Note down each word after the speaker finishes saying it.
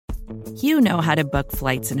You know how to book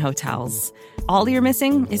flights and hotels. All you're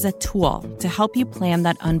missing is a tool to help you plan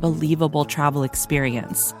that unbelievable travel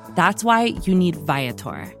experience. That's why you need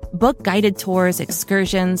Viator. Book guided tours,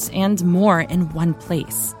 excursions, and more in one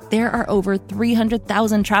place. There are over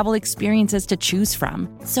 300,000 travel experiences to choose from,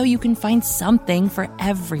 so you can find something for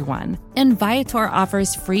everyone. And Viator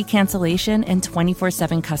offers free cancellation and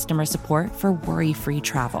 24/7 customer support for worry-free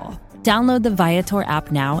travel. Download the Viator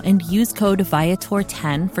app now and use code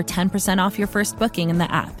Viator10 for 10% off your first booking in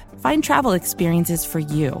the app. Find travel experiences for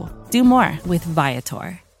you. Do more with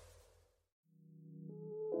Viator.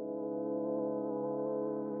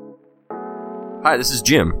 Hi, this is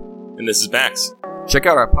Jim. And this is Max. Check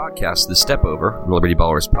out our podcast, The Step Over, the Liberty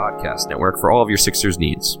Ballers Podcast Network, for all of your Sixers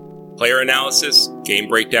needs. Player analysis, game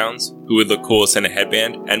breakdowns, who would look coolest in a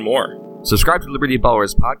headband, and more. Subscribe to Liberty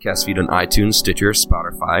Ballers podcast feed on iTunes, Stitcher,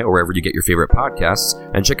 Spotify, or wherever you get your favorite podcasts,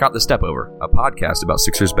 and check out The Step Over, a podcast about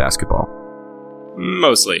Sixers basketball.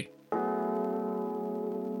 Mostly.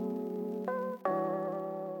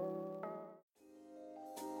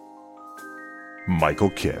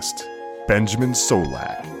 Michael Kist, Benjamin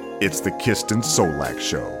Solak. It's the Kist and Solak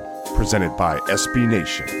Show, presented by SB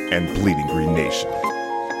Nation and Bleeding Green Nation.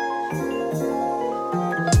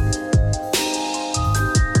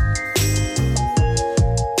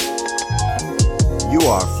 You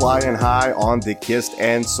are flying high on the Kist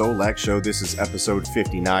and Solak Show. This is episode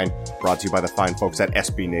 59, brought to you by the fine folks at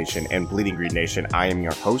SB Nation and Bleeding Green Nation. I am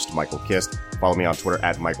your host, Michael Kist. Follow me on Twitter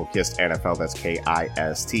at Michael Kist NFL. That's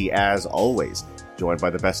K-I-S-T. As always, joined by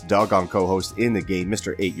the best doggone co-host in the game,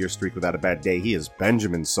 Mr. 8-year streak without a bad day. He is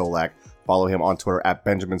Benjamin Solak. Follow him on Twitter at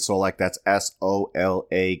Benjamin Solak. That's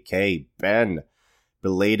S-O-L-A-K. Ben,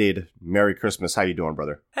 belated Merry Christmas. How you doing,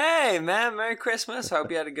 brother? Hey, man. Merry Christmas.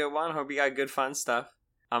 Hope you had a good one. Hope you got good, fun stuff.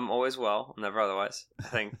 I'm always well. I'm never otherwise. I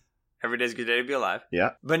think every day's a good day to be alive.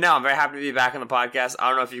 Yeah. But no, I'm very happy to be back on the podcast. I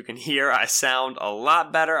don't know if you can hear. I sound a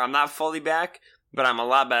lot better. I'm not fully back, but I'm a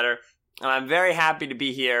lot better. And I'm very happy to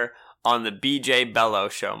be here on the BJ Bello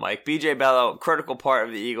show, Mike. BJ Bello, critical part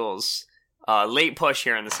of the Eagles' late push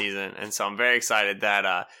here in the season. And so I'm very excited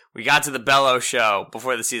that we got to the Bello show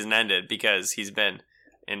before the season ended because he's been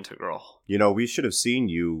integral. You know, we should have seen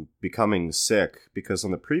you becoming sick because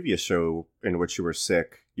on the previous show in which you were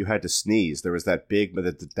sick, you had to sneeze. There was that big,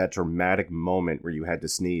 that dramatic moment where you had to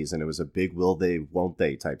sneeze, and it was a big will they, won't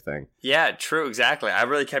they type thing. Yeah, true, exactly. I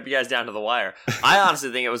really kept you guys down to the wire. I honestly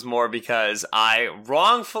think it was more because I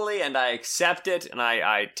wrongfully, and I accept it, and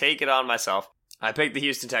I take it on myself, I picked the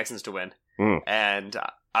Houston Texans to win. And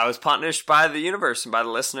I was punished by the universe, and by the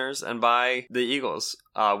listeners, and by the Eagles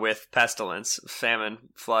with pestilence, famine,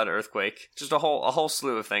 flood, earthquake, just a whole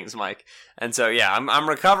slew of things, Mike. And so, yeah, I'm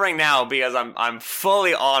recovering now because I'm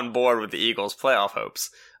fully on board with the Eagles' playoff hopes.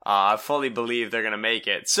 I fully believe they're going to make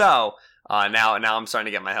it. So now I'm starting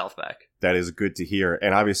to get my health back. That is good to hear.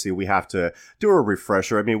 And obviously, we have to do a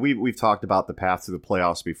refresher. I mean, we've talked about the path to the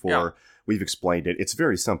playoffs before. Yeah. We've explained it. It's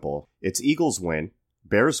very simple. It's Eagles win,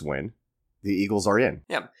 Bears win. The Eagles are in.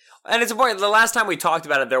 Yeah. And it's important. The last time we talked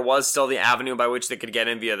about it, there was still the avenue by which they could get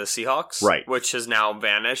in via the Seahawks. Right. Which has now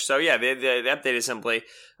vanished. So, yeah, they updated simply.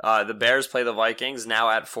 The Bears play the Vikings now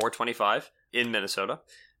at 4:25 in Minnesota.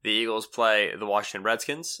 The Eagles play the Washington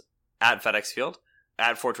Redskins at FedEx Field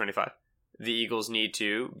at 4:25. The Eagles need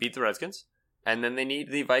to beat the Redskins. And then they need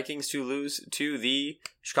the Vikings to lose to the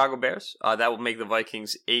Chicago Bears. That will make the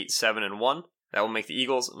Vikings 8-7-1. That will make the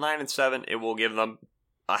Eagles 9-7. It will give them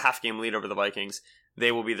a half-game lead over the Vikings.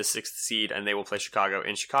 They will be the 6th seed, and they will play Chicago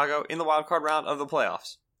in the wild-card round of the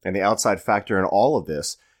playoffs. And the outside factor in all of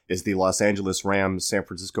this is the Los Angeles Rams-San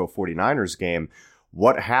Francisco 49ers game.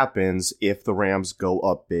 What happens if the Rams go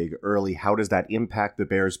up big early? How does that impact the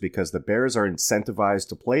Bears? Because the Bears are incentivized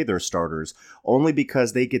to play their starters only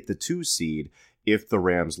because they get the 2 seed if the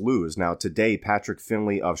Rams lose. Now, today, Patrick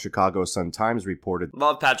Finley of Chicago Sun-Times reported...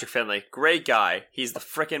 Love Patrick Finley. Great guy. He's the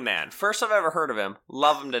frickin' man. First I've ever heard of him.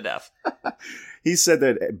 Love him to death. He said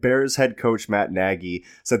that Bears head coach Matt Nagy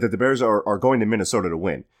said that the Bears are going to Minnesota to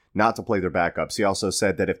win, not to play their backups. He also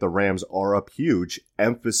said that if the Rams are up huge,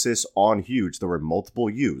 emphasis on huge, there were multiple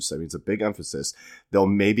U's, I mean, it's a big emphasis, they'll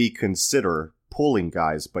maybe consider pulling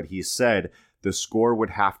guys, but he said the score would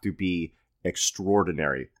have to be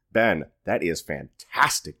extraordinary. Ben, that is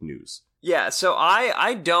fantastic news. Yeah, so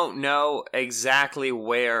I don't know exactly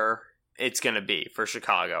where it's going to be for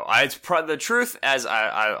Chicago. The truth, as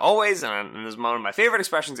I always, and this is one of my favorite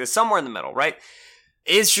expressions, is somewhere in the middle, right?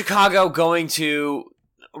 Is Chicago going to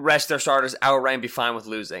rest their starters outright and be fine with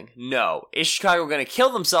losing? No. Is Chicago going to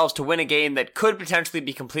kill themselves to win a game that could potentially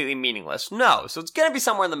be completely meaningless? No. So it's going to be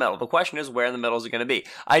somewhere in the middle. The question is, where in the middle is it going to be?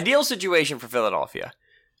 Ideal situation for Philadelphia.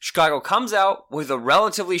 Chicago comes out with a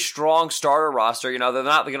relatively strong starter roster. You know, they're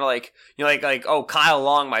not going to oh, Kyle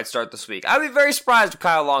Long might start this week. I'd be very surprised if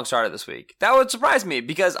Kyle Long started this week. That would surprise me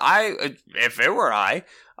because if it were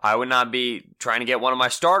I would not be trying to get one of my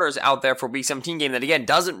starters out there for Week 17 game that, again,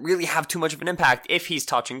 doesn't really have too much of an impact if he's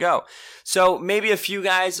touch and go. So maybe a few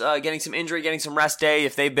guys getting some injury, getting some rest day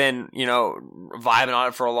if they've been, vibing on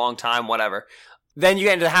it for a long time, whatever. Then you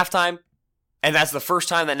get into the halftime, and that's the first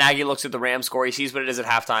time that Nagy looks at the Rams score. He sees what it is at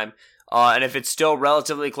halftime. And if it's still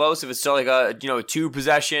relatively close, if it's still like a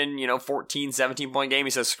 2-possession, 14, 17-point game, he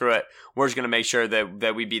says, screw it. We're just going to make sure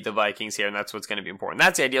that we beat the Vikings here, and that's what's going to be important.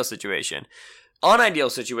 That's the ideal situation. Unideal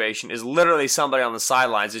situation is literally somebody on the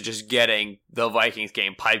sidelines is just getting the Vikings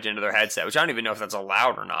game piped into their headset, which I don't even know if that's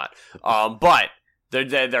allowed or not. But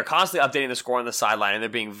they're constantly updating the score on the sideline, and they're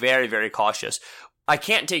being very, very cautious. I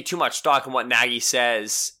can't take too much stock in what Nagy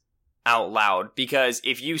says out loud, because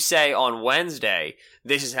if you say on Wednesday,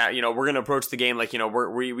 this is how, we're going to approach the game like,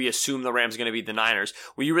 we assume the Rams are going to beat the Niners,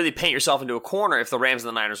 well, you really paint yourself into a corner if the Rams and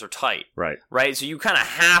the Niners are tight. Right? So you kind of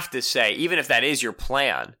have to say, even if that is your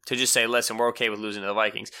plan, to just say, listen, we're okay with losing to the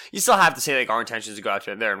Vikings, you still have to say, like, our intention is to go out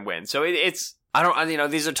there and win. So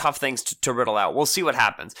these are tough things to riddle out. We'll see what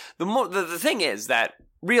happens. The thing is that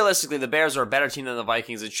realistically, the Bears are a better team than the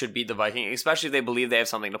Vikings and should beat the Vikings, especially if they believe they have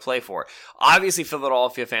something to play for. Obviously,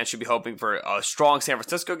 Philadelphia fans should be hoping for a strong San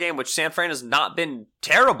Francisco game, which San Fran has not been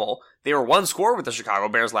terrible. They were one score with the Chicago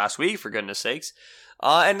Bears last week, for goodness sakes.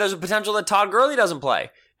 And there's a potential that Todd Gurley doesn't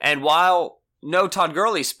play. And while no Todd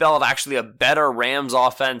Gurley spelled actually a better Rams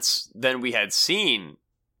offense than we had seen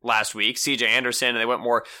last week, CJ Anderson, and they went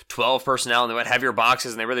more 12 personnel, and they went heavier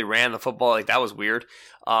boxes, and they really ran the football. Like, that was weird.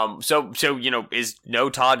 So is no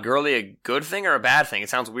Todd Gurley a good thing or a bad thing? It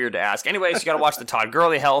sounds weird to ask. Anyways, you got to watch the Todd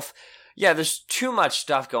Gurley health. Yeah, there's too much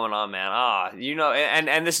stuff going on, man.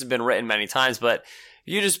 And this has been written many times, but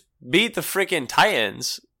you just beat the freaking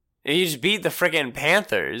Titans, and you just beat the freaking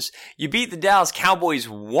Panthers. You beat the Dallas Cowboys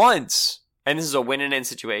once, and this is a win-and-in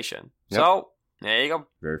situation. Yep. So there you go.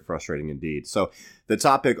 Very frustrating indeed. So the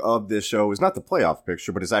topic of this show is not the playoff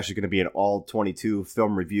picture, but it's actually going to be an all-22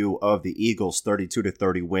 film review of the Eagles'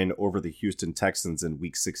 32-30 win over the Houston Texans in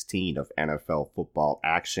Week 16 of NFL football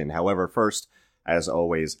action. However, first, as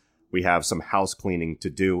always, we have some house cleaning to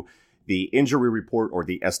do. The injury report, or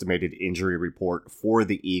the estimated injury report for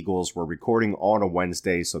the Eagles, we're recording on a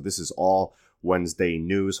Wednesday, so this is all Wednesday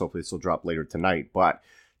news. Hopefully this will drop later tonight, but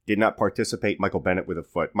did not participate. Michael Bennett with a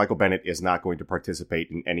foot. Michael Bennett is not going to participate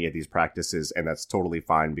in any of these practices, and that's totally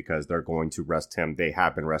fine because they're going to rest him. They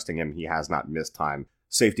have been resting him. He has not missed time.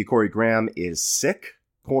 Safety Corey Graham is sick.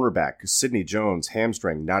 Cornerback Sidney Jones,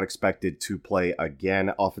 hamstring, not expected to play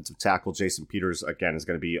again. Offensive tackle Jason Peters, again, is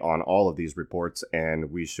going to be on all of these reports,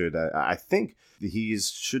 and we should, I think he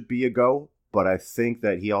should be a go, but I think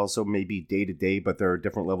that he also may be day-to-day, but there are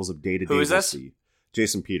different levels of day-to-day. Who is this?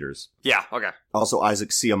 Jason Peters. Yeah, okay. Also,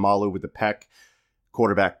 Isaac Seumalo with the pec.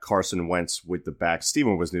 Quarterback Carson Wentz with the back.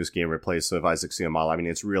 Steven Wisniewski in replace of Isaac Seumalo. I mean,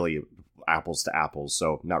 it's really apples to apples,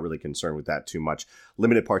 so not really concerned with that too much.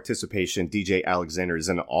 Limited participation. DJ Alexander is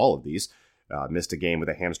in all of these. Missed a game with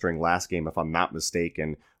a hamstring last game, if I'm not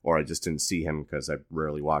mistaken, or I just didn't see him because I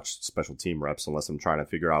rarely watch special team reps unless I'm trying to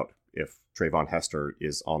figure out if Trayvon Hester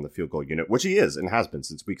is on the field goal unit, which he is and has been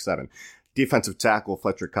since Week 7. Defensive tackle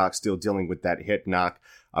Fletcher Cox still dealing with that hip knock.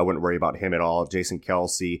 I wouldn't worry about him at all. Jason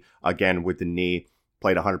Kelsey, again with the knee,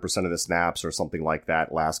 played 100% of the snaps or something like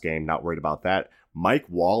that last game. Not worried about that. Mike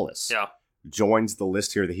Wallace joins the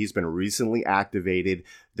list here that he's been recently activated.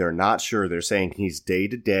 They're not sure. They're saying he's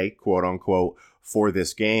day-to-day, quote-unquote, for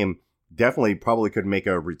this game. Definitely probably could make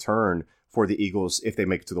a return for the Eagles if they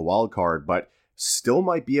make it to the wild card, but still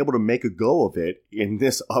might be able to make a go of it in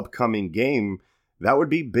this upcoming game. That would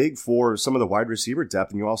be big for some of the wide receiver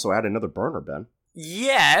depth, and you also add another burner, Ben.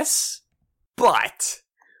 Yes, but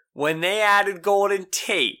when they added Golden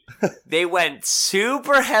Tate, they went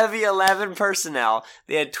super heavy 11 personnel.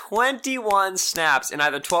 They had 21 snaps in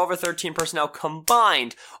either 12 or 13 personnel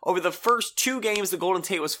combined. Over the first 2 games, the Golden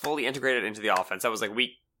Tate was fully integrated into the offense. That was like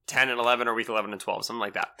week 10 and 11 or week 11 and 12, something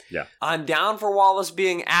like that. Yeah. I'm down for Wallace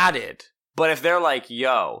being added, but if they're like,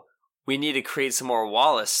 yo, we need to create some more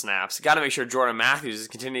Wallace snaps. Got to make sure Jordan Matthews is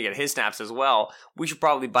continuing to get his snaps as well. We should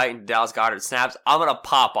probably bite into Dallas Goedert snaps. I'm going to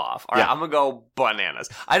pop off. All right, I'm going to go bananas.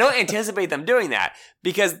 I don't anticipate them doing that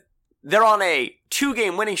because they're on a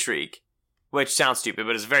 2-game winning streak, which sounds stupid,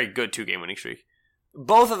 but it's a very good 2-game winning streak.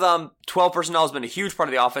 Both of them, 12 personnel has been a huge part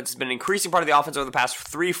of the offense. It's been an increasing part of the offense over the past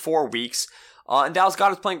 3-4 weeks. And Dallas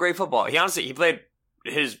Goedert's playing great football. He played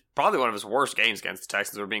probably one of his worst games against the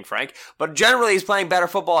Texans, we're being frank. But generally, he's playing better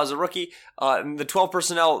football as a rookie. The 12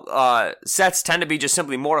 personnel sets tend to be just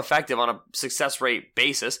simply more effective on a success rate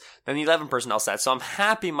basis than the 11 personnel sets. So I'm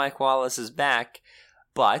happy Mike Wallace is back,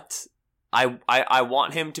 but I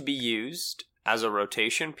want him to be used as a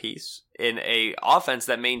rotation piece in a offense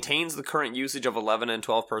that maintains the current usage of 11 and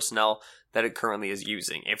 12 personnel that it currently is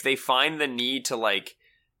using. If they find the need to like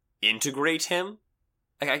integrate him,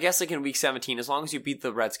 like I guess like in week 17, as long as you beat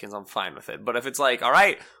the Redskins, I'm fine with it. But if it's like, all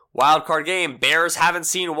right, wild card game, Bears haven't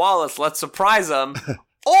seen Wallace, let's surprise them.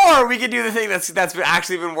 Or we could do the thing that's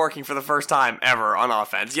actually been working for the first time ever on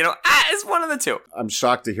offense. You know, it's one of the two. I'm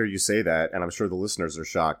shocked to hear you say that, and I'm sure the listeners are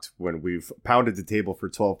shocked when we've pounded the table for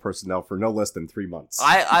 12 personnel for no less than 3 months.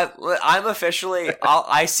 I'm officially,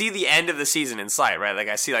 I see the end of the season in sight, right? Like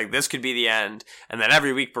I see like this could be the end, and then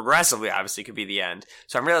every week progressively obviously could be the end.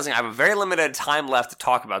 So I'm realizing I have a very limited time left to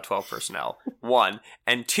talk about 12 personnel, one.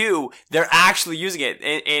 And two, they're actually using it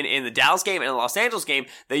in the Dallas game and the Los Angeles game.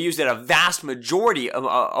 They used it a vast majority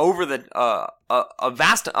of a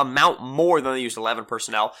vast amount more than they used 11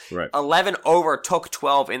 personnel. Right. 11 overtook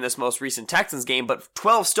 12 in this most recent Texans game, but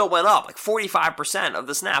 12 still went up. Like 45% of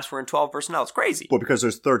the snaps were in 12 personnel. It's crazy. Well, because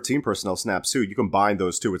there's 13 personnel snaps too. You combine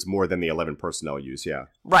those two, it's more than the 11 personnel use, yeah.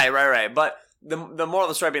 Right. But the moral of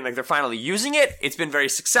the story being like they're finally using it. It's been very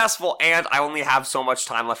successful, and I only have so much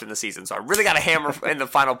time left in the season, so I really got to hammer in the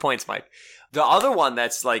final points, Mike. The other one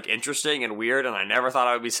that's like interesting and weird, and I never thought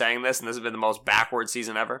I would be saying this, and this has been the most backward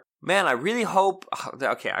season ever. Man, I really hope.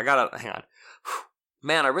 Okay, I gotta hang on.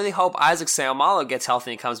 Man, I really hope Isaac Seumalo gets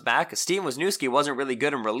healthy and comes back. Steve Wisniewski wasn't really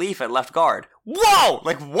good in relief at left guard. Whoa!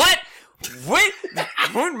 Like what? Wait,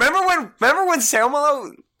 remember when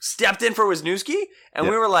Seumalo stepped in for Wisniewski, and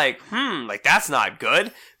we were like, like that's not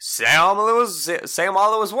good.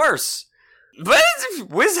 Seumalo was worse. But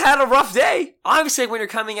Wiz had a rough day. Obviously, when you're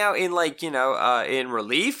coming out in like, in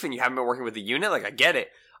relief and you haven't been working with the unit, like I get it.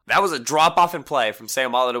 That was a drop off in play from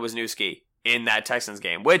Seumalo to Wisniewski in that Texans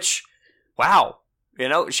game, which, wow.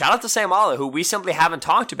 Shout out to Seumalo, who we simply haven't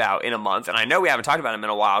talked about in a month. And I know we haven't talked about him in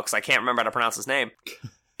a while because I can't remember how to pronounce his name.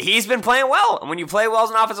 He's been playing well. And when you play well as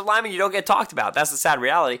an offensive lineman, you don't get talked about. That's the sad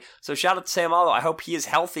reality. So shout out to Seumalo. I hope he is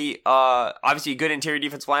healthy. Obviously, a good interior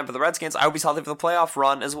defensive line for the Redskins. I hope he's healthy for the playoff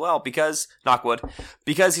run as well because, knock wood,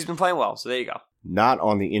 because he's been playing well. So there you go. Not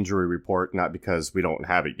on the injury report, not because we don't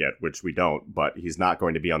have it yet, which we don't, but he's not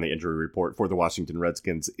going to be on the injury report for the Washington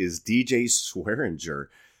Redskins, is DJ Swearinger,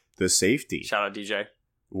 the safety. Shout out, DJ.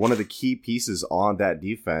 One of the key pieces on that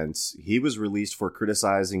defense. He was released for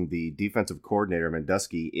criticizing the defensive coordinator,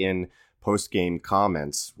 Mendusky, in post-game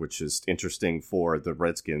comments, which is interesting for the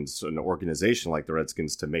Redskins, an organization like the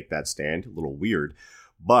Redskins, to make that stand. A little weird.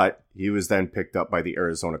 But he was then picked up by the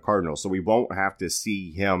Arizona Cardinals, so we won't have to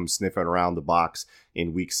see him sniffing around the box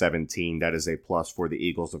in Week 17. That is a plus for the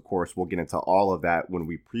Eagles. Of course, we'll get into all of that when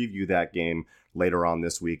we preview that game later on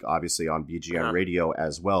this week, obviously on BGN Radio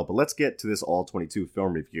as well. But let's get to this All-22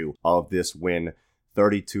 film review of this win,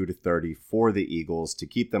 32-30 for the Eagles to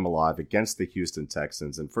keep them alive against the Houston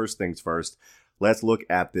Texans. And first things first, let's look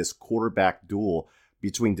at this quarterback duel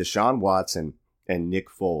between Deshaun Watson and Nick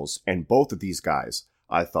Foles. And both of these guys,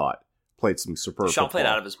 I thought, played some superb football. Deshaun played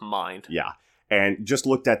out of his mind. Yeah. And just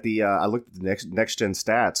looked at the next gen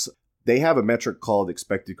stats. They have a metric called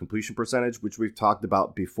expected completion percentage, which we've talked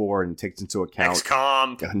about before and takes into account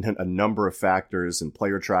a number of factors and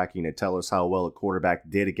player tracking to tell us how well a quarterback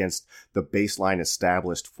did against the baseline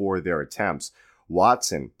established for their attempts.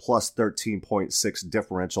 Watson, plus 13.6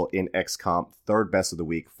 differential in XComp, third best of the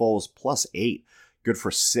week. Foles, plus 8, good for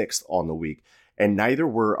 6th on the week. And neither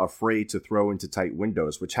were afraid to throw into tight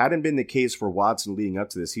windows, which hadn't been the case for Watson leading up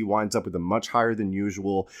to this. He winds up with a much higher than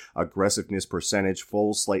usual aggressiveness percentage,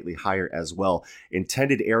 Foles slightly higher as well.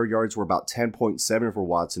 Intended air yards were about 10.7 for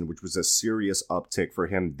Watson, which was a serious uptick for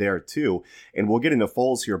him there too. And we'll get into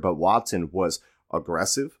Foles here, but Watson was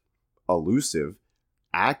aggressive, elusive,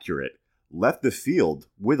 accurate, left the field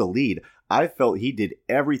with a lead. I felt he did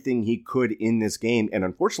everything he could in this game, and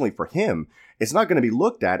unfortunately for him, it's not going to be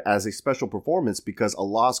looked at as a special performance because a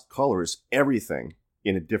loss colors everything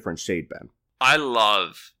in a different shade, Ben. I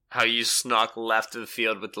love how you snuck left of the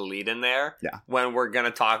field with the lead in there. Yeah. When we're going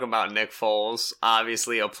to talk about Nick Foles,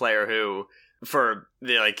 obviously a player who, for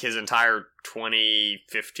his entire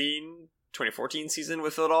 2014 season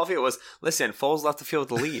with Philadelphia was, listen, Foles left the field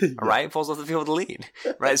with the lead, all right? Foles left the field with the lead,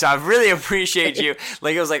 right? So I really appreciate you.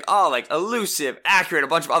 Like, it was like, elusive, accurate, a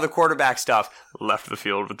bunch of other quarterback stuff. Left the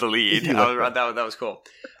field with the lead. That was cool.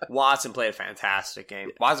 Watson played a fantastic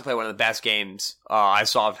game. Watson played one of the best games I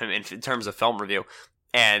saw of him in terms of film review.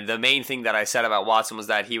 And the main thing that I said about Watson was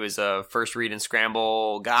that he was a first read and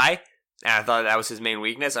scramble guy. And I thought that was his main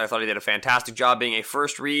weakness. I thought he did a fantastic job being a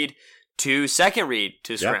first read to second read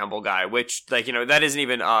to scramble guy, which, like, you know, that isn't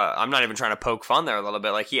even, I'm not even trying to poke fun there a little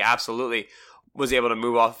bit. Like, he absolutely was able to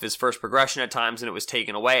move off his first progression at times, and it was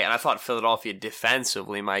taken away. And I thought Philadelphia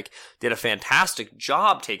defensively, Mike, did a fantastic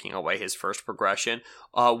job taking away his first progression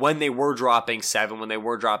when they were dropping 7, when they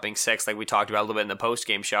were dropping 6, like we talked about a little bit in the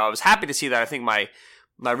post-game show. I was happy to see that. I think my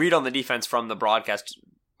read on the defense from the broadcast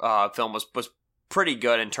film was pretty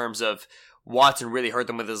good in terms of Watson really hurt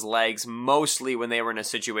them with his legs, mostly when they were in a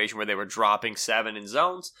situation where they were dropping 7 in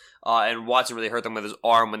zones, and Watson really hurt them with his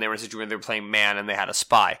arm when they were in a situation where they were playing man and they had a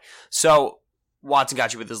spy. So Watson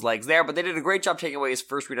got you with his legs there, but they did a great job taking away his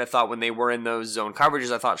first read, I thought, when they were in those zone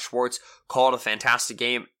coverages. I thought Schwartz called a fantastic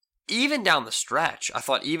game. Even down the stretch, I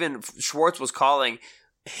thought even Schwartz was calling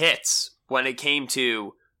hits when it came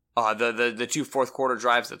to the 2 fourth quarter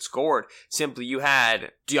drives that scored. Simply, you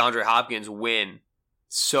had DeAndre Hopkins win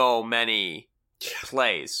so many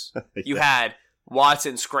plays. You had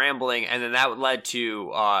Watson scrambling, and then that led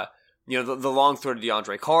to the long throw to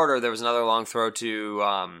DeAndre Carter. There was another long throw to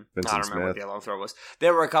I don't remember what the long throw was.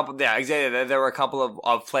 There were a couple. Yeah, exactly. There were a couple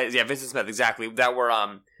of plays. Yeah, Vincent Smith, exactly. That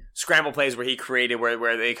were scramble plays where he created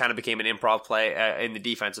where they kind of became an improv play in the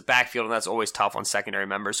defensive backfield, and that's always tough on secondary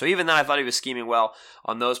members. So even then, I thought he was scheming well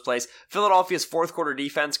on those plays. Philadelphia's fourth quarter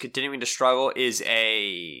defense continuing to struggle is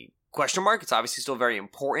a question mark. It's obviously still very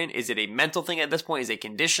important. Is it a mental thing at this point? Is it a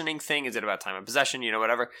conditioning thing? Is it about time of possession?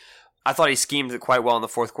 Whatever. I thought he schemed it quite well in the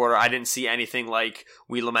fourth quarter. I didn't see anything like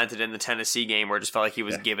we lamented in the Tennessee game where it just felt like he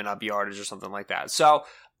was giving up yardage or something like that. So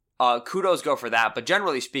kudos go for that. But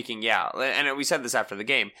generally speaking, yeah, and we said this after the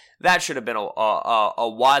game, that should have been a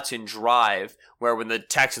Watson drive where when the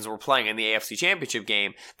Texans were playing in the AFC Championship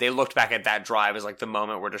game, they looked back at that drive as like the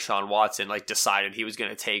moment where Deshaun Watson like decided he was going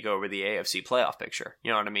to take over the AFC playoff picture. You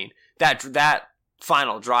know what I mean? That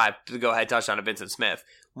final drive to the go-ahead touchdown to Vincent Smith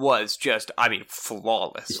was just,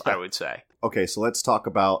 flawless, I would say. Okay, so let's talk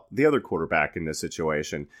about the other quarterback in this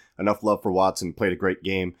situation. Enough love for Watson, played a great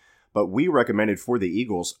game, but we recommended for the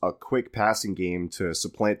Eagles a quick passing game to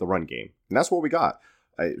supplant the run game. And that's what we got.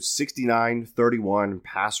 A 69-31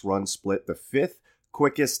 pass-run split, the 5th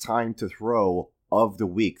quickest time to throw of the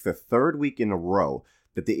week, the 3rd week in a row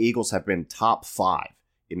that the Eagles have been top 5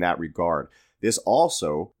 in that regard. This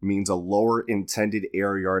also means a lower intended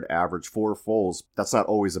air yard average for Foles. That's not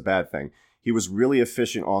always a bad thing. He was really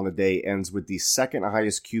efficient on the day, ends with the 2nd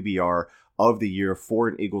highest QBR of the year for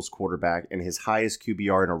an Eagles quarterback and his highest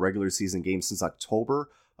QBR in a regular season game since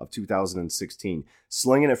October of 2016.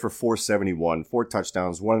 Slinging it for 471, 4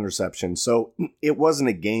 touchdowns, 1 interception. So it wasn't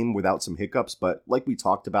a game without some hiccups, but like we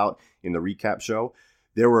talked about in the recap show,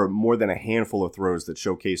 there were more than a handful of throws that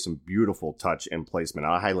showcased some beautiful touch and placement.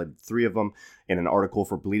 I highlighted 3 of them in an article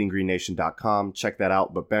for bleedinggreennation.com. Check that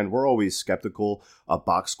out. But Ben, we're always skeptical of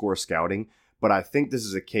box score scouting, but I think this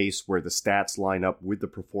is a case where the stats line up with the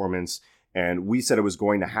performance. And we said it was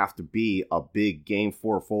going to have to be a big game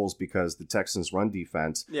for Foles because the Texans' run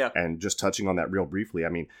defense. Yeah. And just touching on that real briefly,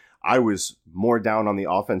 I was more down on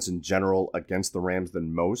the offense in general against the Rams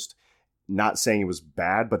than most. Not saying it was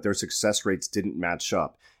bad, but their success rates didn't match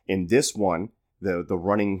up. In this one, the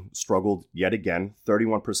running struggled yet again.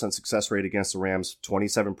 31% success rate against the Rams,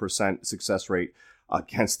 27% success rate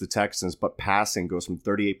against the Texans, but passing goes from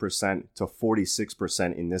 38% to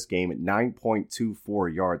 46% in this game at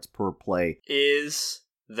 9.24 yards per play. Is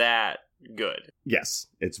that good? Yes,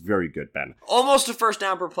 it's very good, Ben. Almost a first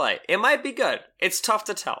down per play. It might be good. It's tough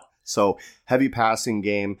to tell. So, heavy passing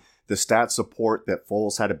game. The stats support that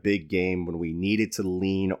Foles had a big game when we needed to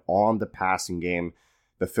lean on the passing game.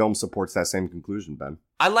 The film supports that same conclusion, Ben.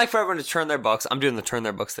 I'd like for everyone to turn their books. I'm doing the turn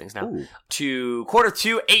their books things now. Ooh. To quarter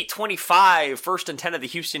 2, 8:25, 1st and 10 of the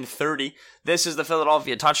Houston 30. This is the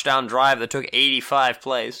Philadelphia touchdown drive that took 85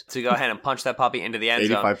 plays to go ahead and punch that puppy into the end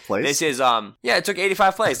zone. 85 plays? This is, it took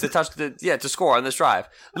 85 plays to score on this drive.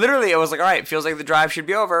 Literally, it was like, all right, feels like the drive should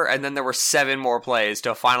be over, and then there were 7 more plays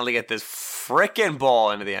to finally get this frickin'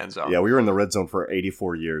 ball into the end zone. Yeah, we were in the red zone for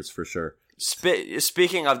 84 years, for sure.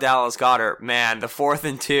 Speaking of Dallas Goedert, man, the 4th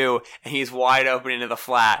and 2, and he's wide open into the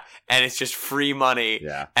flat, and it's just free money.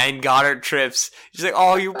 Yeah. And Goddard trips. He's like,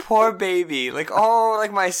 "Oh, you poor baby!" Like, "Oh,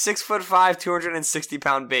 like my 6'5",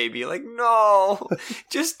 260-pound baby." Like, no,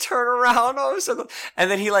 just turn around. Oh, so cool. And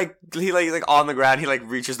then he on the ground, he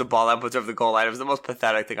reaches the ball and puts it over the goal line. It was the most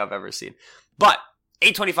pathetic thing I've ever seen. But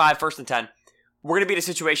 8:25, 1st and 10. We're gonna be in a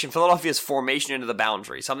situation. Philadelphia's formation into the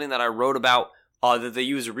boundary, something that I wrote about that they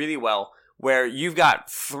use really well. Where you've got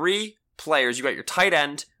 3 players, you got your tight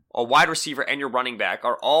end, a wide receiver, and your running back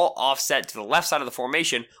are all offset to the left side of the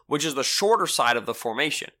formation, which is the shorter side of the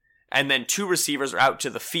formation. And then 2 receivers are out to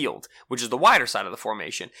the field, which is the wider side of the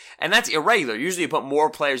formation. And that's irregular. Usually you put more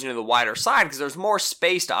players into the wider side because there's more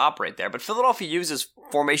space to operate there. But Philadelphia uses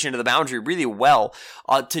formation to the boundary really well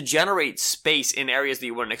to generate space in areas that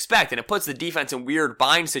you wouldn't expect. And it puts the defense in weird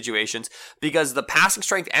bind situations because the passing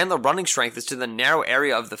strength and the running strength is to the narrow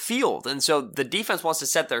area of the field. And so the defense wants to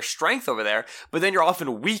set their strength over there, but then you're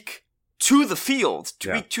often weak to the field,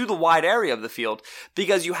 to the wide area of the field,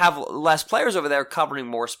 because you have less players over there covering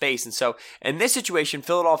more space. And so in this situation,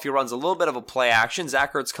 Philadelphia runs a little bit of a play action.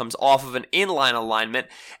 Zach Ertz comes off of an inline alignment,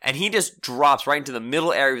 and he just drops right into the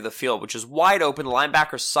middle area of the field, which is wide open. The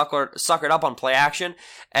linebacker suckered up on play action,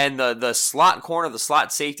 and the slot corner, the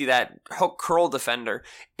slot safety, that hook curl defender,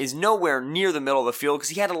 is nowhere near the middle of the field because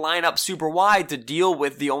he had to line up super wide to deal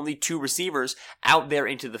with the only 2 receivers out there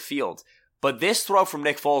into the field. But this throw from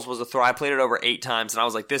Nick Foles was a throw. I played it over 8 times, and I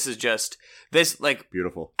was like, this,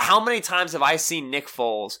 beautiful. How many times have I seen Nick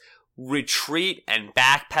Foles retreat and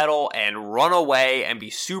backpedal and run away and be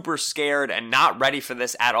super scared and not ready for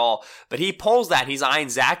this at all? But he pulls that. He's eyeing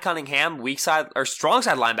Zach Cunningham, weak side or strong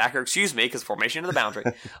side linebacker, because formation to the boundary.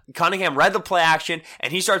 Cunningham read the play action,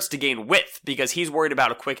 and he starts to gain width because he's worried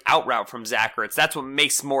about a quick out route from Zach Ertz. That's what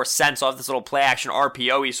makes more sense off this little play action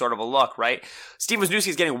RPO-y sort of a look, right? Steve Wisniewski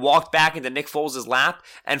is getting walked back into Nick Foles' lap,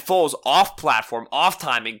 and Foles off platform, off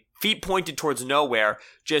timing, feet pointed towards nowhere,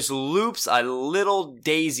 just loops a little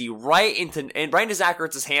daisy right into Zach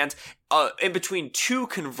Ertz's hands, in between 2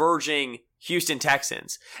 converging Houston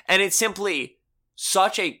Texans. And it's simply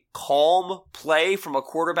such a calm play from a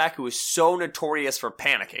quarterback who is so notorious for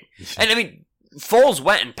panicking. And I mean, Foles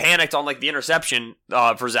went and panicked on the interception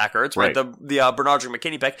for Zach Ertz, right? The Bernard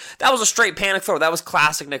McKinney pick. That was a straight panic throw. That was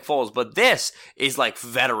classic Nick Foles. But this is like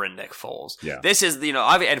veteran Nick Foles. Yeah. This is, and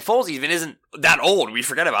Foles even isn't that old. We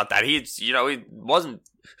forget about that. He was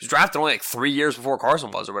drafted only 3 years before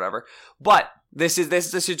Carson was or whatever. But this is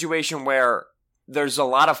a situation where there's a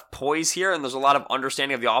lot of poise here, and there's a lot of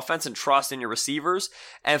understanding of the offense and trust in your receivers.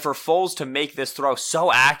 And for Foles to make this throw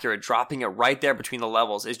so accurate, dropping it right there between the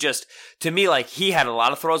levels, is just, to me, he had a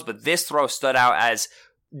lot of throws, but this throw stood out as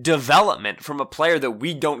development from a player that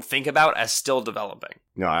we don't think about as still developing.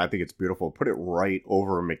 No, I think it's beautiful. Put it right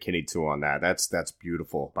over McKinney, too, on that. That's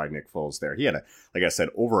beautiful by Nick Foles there. He had, like I said,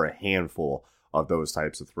 over a handful of those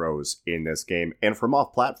types of throws in this game. And from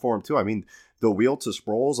off platform, too. I mean, the wheel to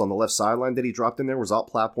Sproles on the left sideline that he dropped in there was out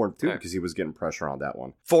platform too, because he was getting pressure on that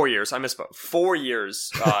one. 4 years. I misspoke. 4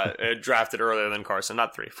 years drafted earlier than Carson,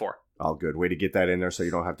 not 3, 4. Oh, good. Way to get that in there so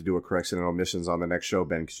you don't have to do a correction and omissions on the next show,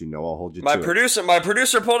 Ben, because I'll hold you to it. My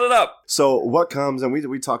producer pulled it up. So what comes, and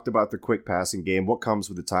we talked about the quick passing game, what comes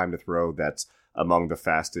with the time to throw that's among the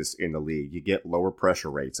fastest in the league? You get lower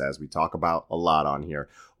pressure rates, as we talk about a lot on here.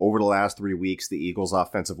 Over the last 3 weeks, the Eagles'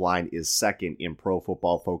 offensive line is second in Pro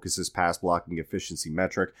Football Focus's pass blocking efficiency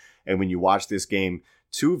metric. And when you watch this game,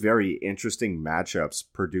 2 very interesting matchups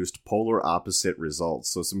produced polar opposite results.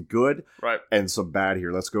 So some good and some bad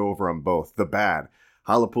here. Let's go over them both. The bad,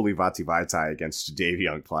 Halapuli Vaitai against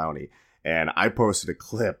Jadeveon Clowney. And I posted a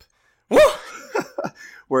clip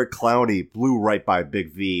where Clowney blew right by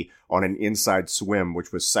Big V on an inside swim,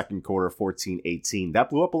 which was second quarter 14-18. That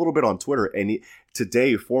blew up a little bit on Twitter, and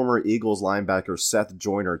today former Eagles linebacker Seth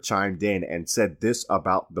Joyner chimed in and said this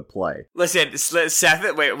about the play. Listen,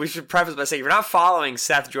 Seth, wait, we should preface by saying, if you're not following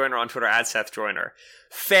Seth Joyner on Twitter, at Seth Joyner,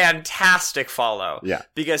 fantastic follow. Yeah.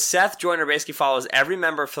 Because Seth Joyner basically follows every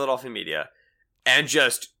member of Philadelphia media and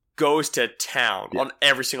just goes to town on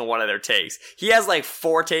every single one of their takes. He has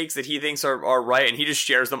 4 takes that he thinks are right, and he just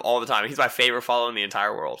shares them all the time. He's my favorite follow in the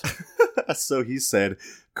entire world. So he said,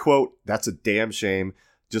 quote, "That's a damn shame.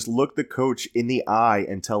 Just look the coach in the eye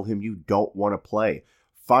and tell him you don't want to play.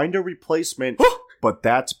 Find a replacement, but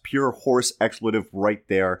that's pure horse expletive right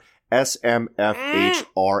there.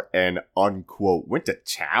 SMFHRN, unquote." Went to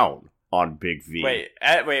town on Big V. Wait,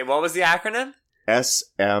 what was the acronym?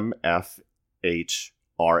 SMFHRN.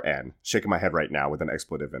 Shaking my head right now with an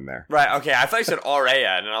expletive in there. Right, okay. I thought you said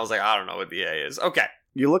RAN, and I was like, I don't know what the A is. Okay.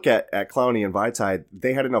 You look at Clowney and Vaitai,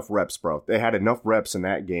 they had enough reps, bro. They had enough reps in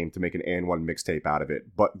that game to make an AN1 mixtape out of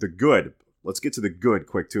it. But the good, let's get to the good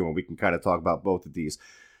quick, too, and we can kind of talk about both of these.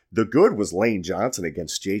 The good was Lane Johnson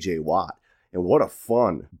against J.J. Watt. And what a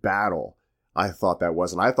fun battle I thought that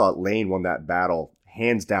was. And I thought Lane won that battle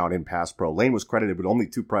hands down in pass pro. Lane was credited with only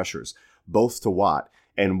 2 pressures, both to Watt.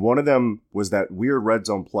 And one of them was that weird red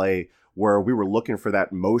zone play where we were looking for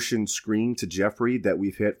that motion screen to Jeffrey that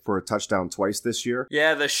we've hit for a touchdown twice this year.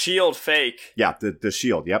 Yeah, the shield fake. Yeah, the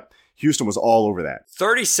shield, yep. Houston was all over that.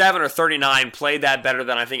 37 or 39 played that better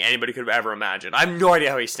than I think anybody could have ever imagined. I have no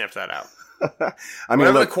idea how he sniffed that out. I mean,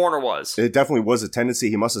 whatever look, the corner was. It definitely was a tendency.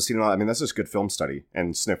 He must have seen it all. I mean, that's just good film study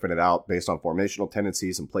and sniffing it out based on formational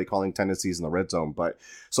tendencies and play calling tendencies in the red zone. But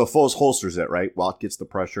so Foles holsters it, right? Watt gets the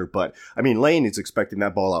pressure. But I mean, Lane is expecting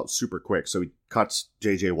that ball out super quick. So he cuts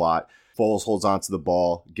JJ Watt. Foles holds on to the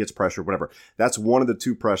ball, gets pressure, whatever. That's one of the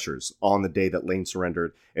two pressures on the day that Lane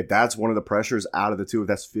surrendered. If that's one of the pressures out of the two, if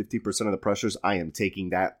that's 50% of the pressures, I am taking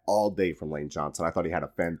that all day from Lane Johnson. I thought he had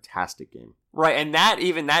a fantastic game. Right, and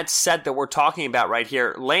that set that we're talking about right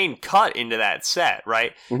here, Lane cut into that set,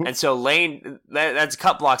 right? Mm-hmm. And so Lane, that's a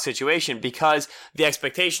cut block situation because the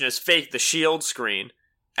expectation is fake the shield screen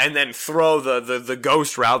and then throw the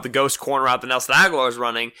ghost route, the ghost corner route that Nelson Aguilar is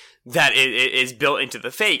running that is built into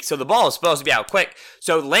the fake. So the ball is supposed to be out quick.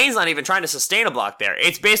 So Lane's not even trying to sustain a block there.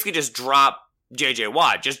 It's basically just drop JJ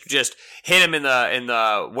Watt. Just hit him in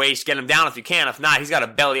the waist, get him down if you can. If not, he's got to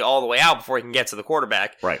belly all the way out before he can get to the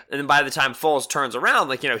quarterback. Right. And then by the time Foles turns around,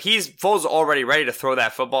 Foles is already ready to throw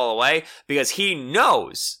that football away because he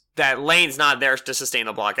knows that Lane's not there to sustain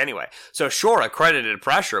the block anyway. So sure, accredited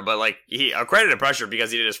pressure, but he accredited pressure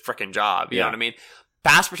because he did his freaking job. You know what I mean?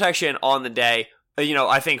 Pass protection on the day,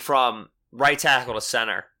 I think from right tackle to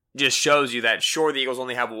center just shows you that sure, the Eagles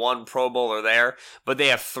only have one Pro Bowler there, but they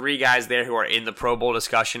have three guys there who are in the Pro Bowl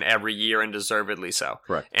discussion every year and deservedly so.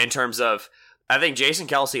 Correct. In terms of, I think Jason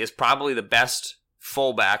Kelce is probably the best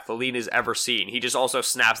fullback the league has ever seen. He just also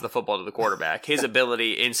snaps the football to the quarterback. His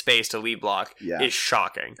ability in space to lead block is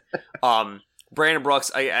shocking. Brandon Brooks,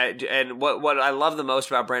 and what I love the most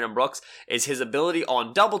about Brandon Brooks is his ability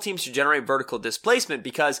on double teams to generate vertical displacement,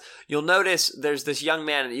 because you'll notice there's this young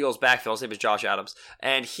man in the Eagles backfield, his name is Josh Adams,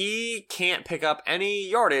 and he can't pick up any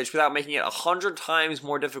yardage without making it 100 times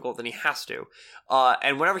more difficult than he has to.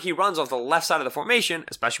 And whenever he runs off the left side of the formation,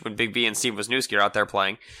 especially when Big V and Steve Wisniewski are out there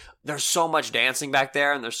playing, there's so much dancing back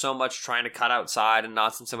there, and there's so much trying to cut outside and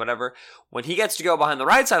nonsense and whatever. When he gets to go behind the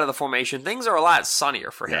right side of the formation, things are a lot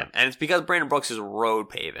sunnier for him. And it's because Brandon Brooks is road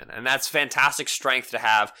paving. And that's fantastic strength to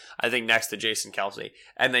have, I think, next to Jason Kelce.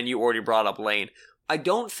 And then you already brought up Lane. I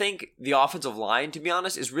don't think the offensive line, to be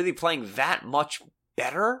honest, is really playing that much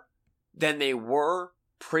better than they were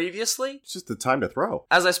previously. It's just the time to throw.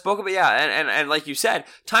 As I spoke about, and like you said,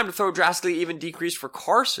 time to throw drastically even decreased for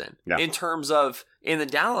Carson in terms of in the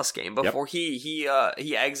Dallas game before he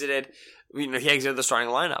exited. He exited the starting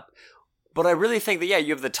lineup. But I really think that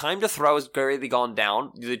you have the time to throw has greatly gone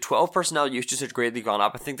down. The 12 personnel usage has greatly gone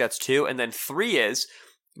up. I think that's 2, and then 3 is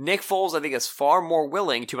Nick Foles, I think, is far more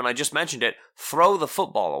willing to, and I just mentioned it, throw the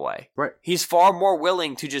football away. Right. He's far more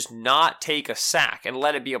willing to just not take a sack and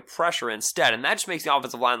let it be a pressure instead. And that just makes the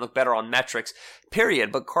offensive line look better on metrics,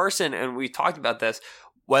 period. But Carson, and we talked about this,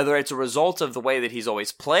 whether it's a result of the way that he's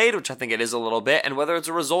always played, which I think it is a little bit, and whether it's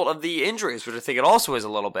a result of the injuries, which I think it also is a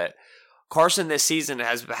little bit, Carson this season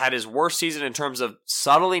has had his worst season in terms of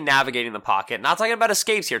subtly navigating the pocket. Not talking about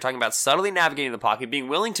escapes here, talking about subtly navigating the pocket, being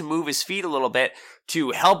willing to move his feet a little bit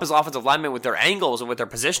to help his offensive linemen with their angles and with their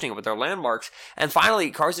positioning and with their landmarks. And finally,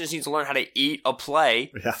 Carson just needs to learn how to eat a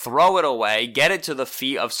play, throw it away, get it to the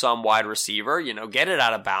feet of some wide receiver, get it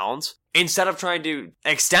out of bounds, instead of trying to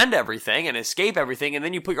extend everything and escape everything, and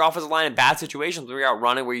then you put your offensive line in bad situations where you're out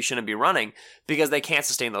running where you shouldn't be running because they can't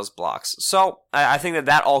sustain those blocks. So I think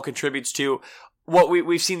that all contributes to what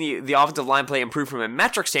we've seen the offensive line play improve from a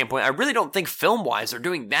metric standpoint. I really don't think film-wise they're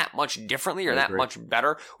doing that much differently or that much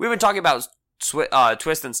better. We've been talking about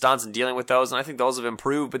twist and stunts and dealing with those, and I think those have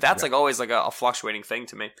improved, but that's always a fluctuating thing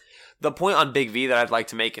to me. The point on Big V that I'd like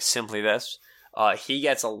to make is simply this. He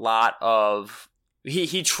gets a lot of...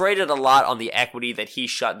 He traded a lot on the equity that he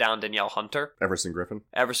shut down Danielle Hunter. Everson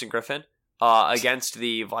Griffin, against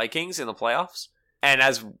the Vikings in the playoffs. And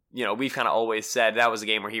as we've kind of always said, that was a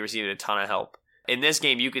game where he received a ton of help. In this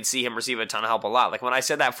game, you could see him receive a ton of help a lot. Like when I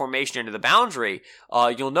said that formation into the boundary,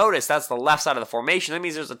 you'll notice that's the left side of the formation. That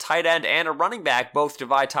means there's a tight end and a running back both to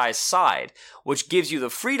Vitai's side, which gives you the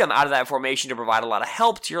freedom out of that formation to provide a lot of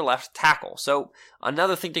help to your left tackle. So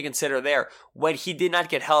another thing to consider there, when he did not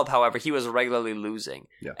get help, however, he was regularly losing.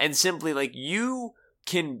 Yeah. And simply, you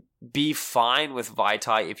can be fine with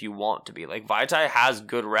Vaitai if you want to be. Vaitai has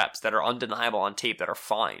good reps that are undeniable on tape that are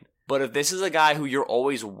fine. But if this is a guy who you're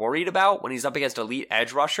always worried about when he's up against elite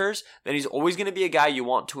edge rushers, then he's always going to be a guy you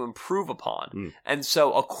want to improve upon. And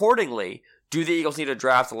so accordingly, do the Eagles need to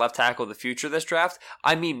draft a left tackle of the future this draft?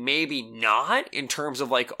 I mean, maybe not in terms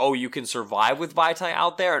of you can survive with Vaitai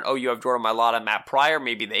out there, and you have Jordan Mailata and Matt Pryor,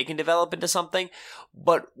 maybe they can develop into something.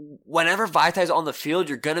 But whenever Vaitai's on the field,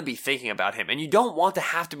 you're going to be thinking about him, and you don't want to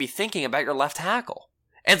have to be thinking about your left tackle.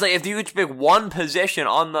 And it's like, if you each pick one position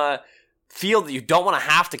on the field that you don't want to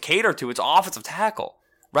have to cater to, it's offensive tackle,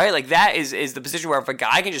 right? Like, that is the position where if a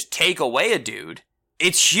guy can just take away a dude,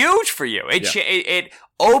 it's huge for you. It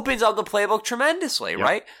opens up the playbook tremendously,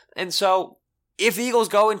 right? And so, if the Eagles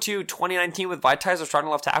go into 2019 with Vaitai as starting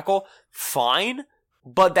left tackle, fine.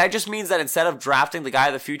 But that just means that instead of drafting the guy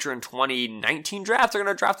of the future in 2019 draft, they're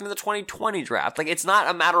going to draft him in the 2020 draft. Like, it's not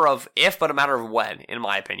a matter of if, but a matter of when, in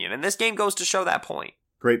my opinion. And this game goes to show that point.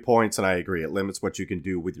 Great points, and I agree. It limits what you can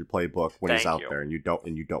do with your playbook when he's out there, and you don't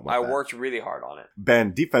want that. I worked really hard on it.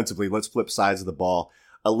 Ben, defensively, let's flip sides of the ball.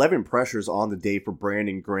 11 pressures on the day for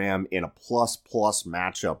Brandon Graham in a plus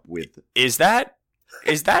matchup with... Is that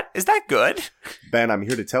good? Ben, I'm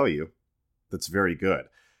here to tell you that's very good.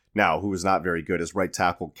 Now, who is not very good is right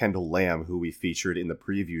tackle Kendall Lamb, who we featured in the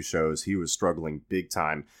preview shows. He was struggling big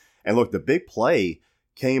time. And look, the big play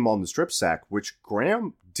came on the strip sack, which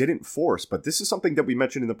Graham didn't force, but this is something that we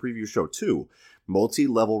mentioned in the preview show too.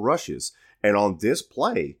 Multi-level rushes. And on this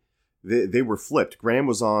play, they were flipped. Graham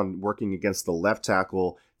was on working against the left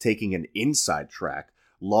tackle, taking an inside track.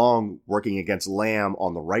 Long working against Lamb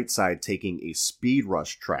on the right side, taking a speed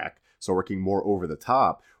rush track, so working more over the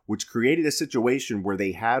top, which created a situation where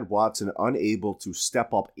they had Watson unable to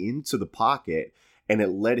step up into the pocket, and it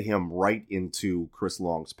led him right into Chris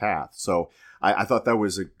Long's path. So I thought that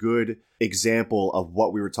was a good example of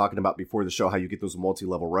what we were talking about before the show, how you get those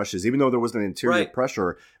multi-level rushes. Even though there was an interior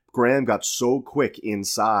pressure, Graham got so quick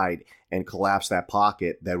inside and collapsed that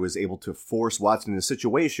pocket that was able to force Watson in a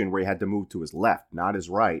situation where he had to move to his left, not his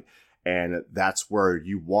right. And that's where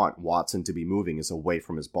you want Watson to be moving, is away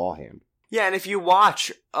from his ball hand. Yeah, and if you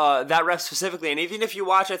watch that rep specifically, and even if you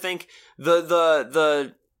watch, I think,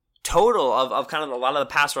 the total of kind of a lot of the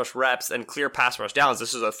pass rush reps and clear pass rush downs,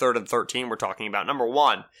 this is a 3rd and 13 we're talking about. Number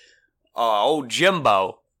one, old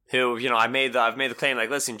Jimbo, who, you know, I've made the claim, like,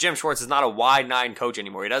 listen, Jim Schwartz is not a wide 9 coach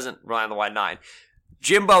anymore. He doesn't rely on the wide 9.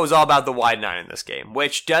 Jimbo is all about the wide 9 in this game,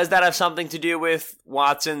 which does that have something to do with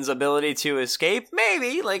Watson's ability to escape?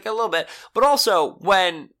 Maybe, like a little bit. But also,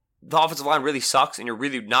 when the offensive line really sucks and you're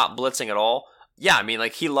really not blitzing at all, yeah, I mean,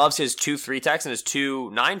 like, he loves his 2-3 techs and his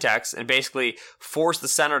 2-9 techs and basically force the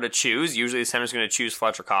center to choose. Usually the center's going to choose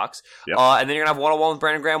Fletcher Cox. Yep. And then you're going to have one-on-one with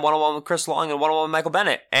Brandon Graham, one-on-one with Chris Long, and one-on-one with Michael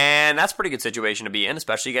Bennett. And that's a pretty good situation to be in,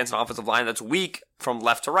 especially against an offensive line that's weak from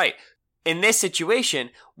left to right. In this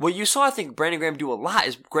situation, what you saw, I think, Brandon Graham do a lot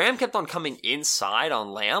is Graham kept on coming inside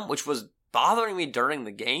on Lamb, which was bothering me during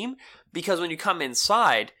the game, because when you come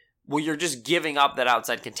inside, well, you're just giving up that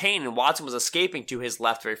outside contain, and Watson was escaping to his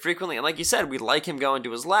left very frequently. And like you said, we like him going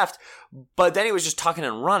to his left, but then he was just tucking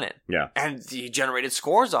and running. Yeah. And he generated a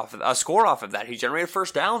score off of that. He generated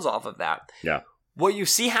first downs off of that. Yeah. What you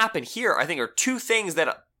see happen here, I think, are two things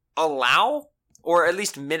that allow or at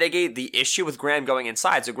least mitigate the issue with Graham going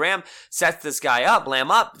inside. So Graham sets this guy up, Lamb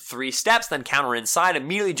up, 3 steps, then counter inside,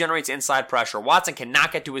 immediately generates inside pressure. Watson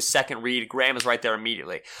cannot get to his second read. Graham is right there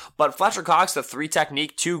immediately. But Fletcher Cox, the 3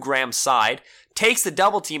 technique to Graham's side, takes the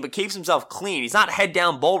double team but keeps himself clean. He's not head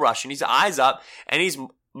down bull rushing. He's eyes up, and he's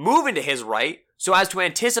moving to his right so as to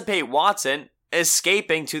anticipate Watson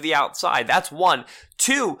escaping to the outside. That's 1.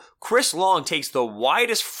 2, Chris Long takes the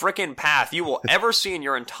widest frickin' path you will ever see in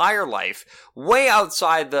your entire life, way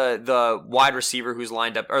outside the wide receiver who's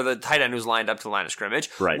lined up, or the tight end who's lined up to the line of scrimmage,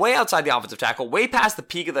 right, way outside the offensive tackle, way past the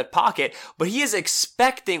peak of the pocket, but he is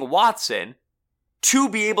expecting Watson to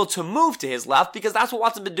be able to move to his left, because that's what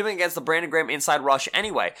Watson's been doing against the Brandon Graham inside rush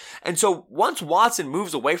anyway. And so once Watson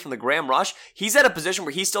moves away from the Graham rush, he's at a position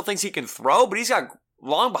where he still thinks he can throw, but he's got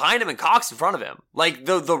Long behind him and Cox in front of him. Like,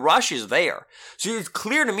 the rush is there. So it's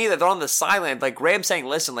clear to me that they're on the sideline, like Graham saying,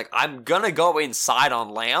 listen, like, I'm gonna go inside on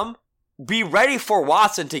Lamb. Be ready for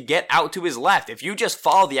Watson to get out to his left. If you just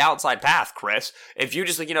follow the outside path, Chris, if you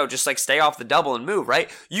just stay off the double and move, right?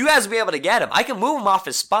 You guys will be able to get him. I can move him off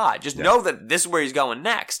his spot. Just know that this is where he's going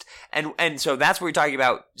next. And so that's where you're talking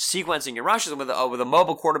about sequencing your rushes with a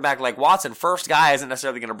mobile quarterback like Watson. First guy isn't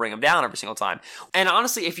necessarily going to bring him down every single time. And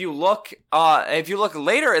honestly, if you look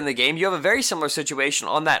later in the game, you have a very similar situation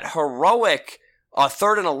on that heroic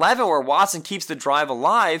 3rd and 11 where Watson keeps the drive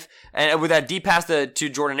alive, and with that deep pass to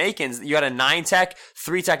Jordan Akins, you had a 9 tech,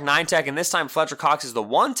 3 tech, 9 tech, and this time Fletcher Cox is the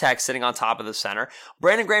 1 tech sitting on top of the center.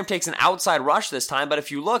 Brandon Graham takes an outside rush this time, but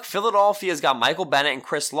if you look, Philadelphia's got Michael Bennett and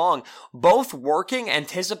Chris Long both working,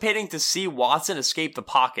 anticipating to see Watson escape the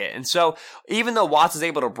pocket. And so even though Watson's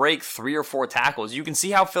able to break 3 or 4 tackles, you can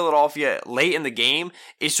see how Philadelphia late in the game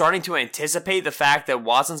is starting to anticipate the fact that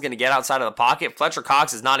Watson's going to get outside of the pocket. Fletcher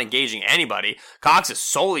Cox is not engaging anybody. Cox is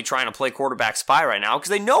solely trying to play quarterback spy right now because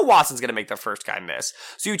they know Watson's going to make their first guy miss.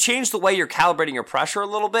 So you change the way you're calibrating your pressure a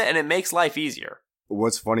little bit, and it makes life easier.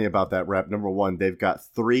 what's funny about that rep, number one, they've got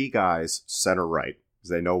 3 guys center right, because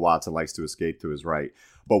they know Watson likes to escape to his right.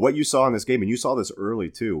 But what you saw in this game, and you saw this early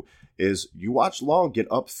too, is you watch Long get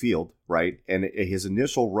upfield, right? And his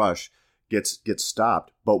initial rush gets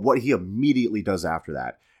stopped. But what he immediately does after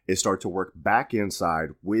that is start to work back inside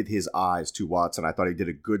with his eyes to Watson. I thought he did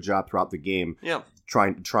a good job throughout the game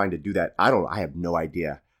trying to do that. I have no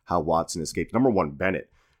idea how Watson escaped. Number one, Bennett.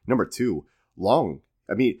 Number two, Long.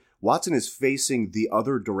 I mean, Watson is facing the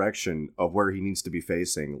other direction of where he needs to be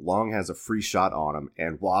facing. Long has a free shot on him,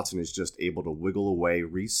 and Watson is just able to wiggle away,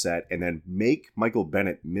 reset, and then make Michael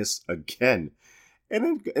Bennett miss again,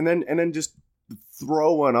 and then just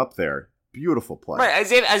throw one up there. Beautiful play, right?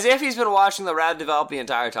 As if he's been watching the route develop the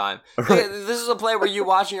entire time. Right. This is a play where you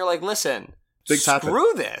watch and you're like, listen,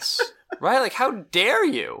 screw this, right? Like, how dare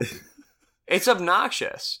you? It's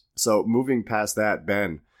obnoxious. So moving past that,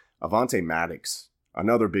 Ben, Avonte Maddox.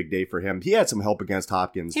 Another big day for him. He had some help against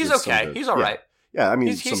Hopkins. He's okay. He's all right. Yeah, I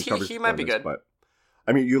mean, he might be good. But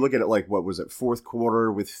I mean, you look at it like, what was it, fourth quarter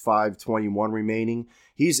with 5:21 remaining.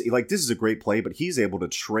 He's like, this is a great play, but he's able to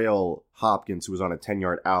trail Hopkins, who was on a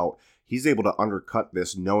 10-yard out. He's able to undercut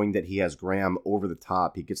this, knowing that he has Graham over the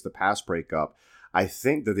top. He gets the pass break up. I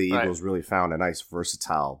think that the Eagles really found a nice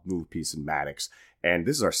versatile move piece in Maddox. And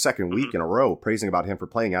this is our second week in a row praising about him for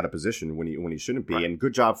playing out of position when he shouldn't be. Right. And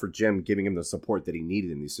good job for Jim giving him the support that he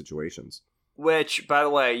needed in these situations. Which, by the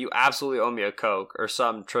way, you absolutely owe me a Coke or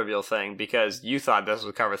some trivial thing, because you thought this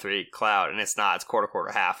was cover 3 cloud, and it's not. It's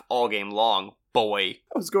quarter half all game long, boy.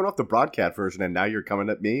 I was going off the broadcast version, and now you're coming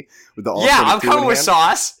at me with the all. Yeah, I'm coming with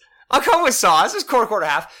sauce. This is quarter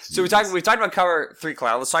half. So we talked about cover 3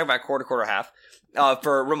 cloud. Let's talk about quarter half.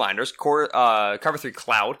 For reminders, cover 3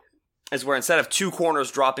 cloud is where instead of 2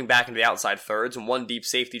 corners dropping back into the outside thirds and 1 deep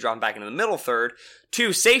safety dropping back into the middle third,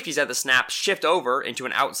 2 safeties at the snap shift over into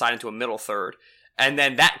an outside into a middle third. And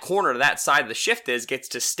then that corner to that side of the shift gets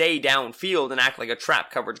to stay downfield and act like a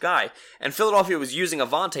trap coverage guy. And Philadelphia was using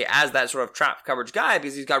Avonte as that sort of trap coverage guy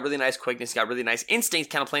because he's got really nice quickness, he's got really nice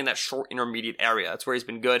instincts, kind of playing that short intermediate area. That's where he's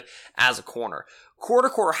been good as a corner.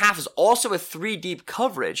 Quarter half is also a 3 deep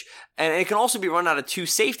coverage, and it can also be run out of 2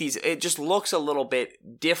 safeties. It just looks a little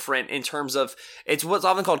bit different in terms of, it's what's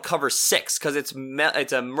often called cover 6, because it's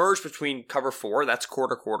a merge between cover 4, that's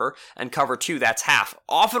quarter, and cover 2, that's half.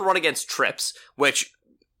 Often run against trips, which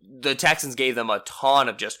the Texans gave them a ton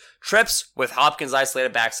of just trips with Hopkins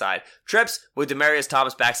isolated backside, trips with Demaryius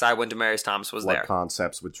Thomas backside when Demaryius Thomas was there.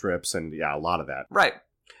 Concepts with trips, and yeah, a lot of that. Right.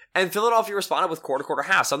 And Philadelphia responded with quarter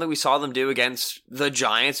half, something we saw them do against the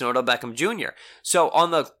Giants and Odell Beckham Jr. So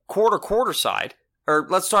on the quarter side, or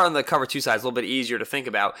let's start on the cover 2 side, it's a little bit easier to think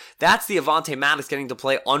about. That's the Avonte Maddox getting to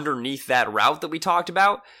play underneath that route that we talked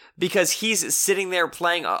about, because he's sitting there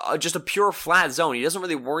playing just a pure flat zone. He doesn't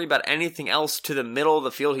really worry about anything else to the middle of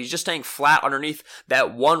the field. He's just staying flat underneath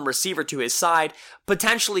that one receiver to his side,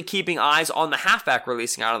 potentially keeping eyes on the halfback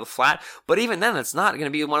releasing out of the flat. But even then, that's not going to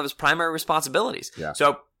be one of his primary responsibilities. Yeah.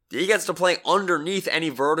 So he gets to play underneath any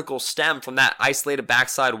vertical stem from that isolated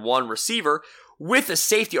backside one receiver with a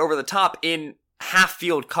safety over the top in half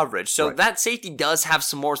field coverage. So that safety does have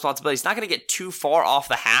some more responsibility. It's not going to get too far off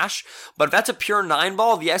the hash, but if that's a pure 9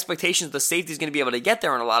 ball, the expectation is the safety is going to be able to get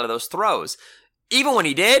there in a lot of those throws. Even when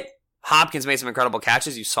he did, Hopkins made some incredible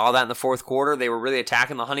catches. You saw that in the fourth quarter. They were really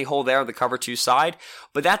attacking the honey hole there on the cover 2 side.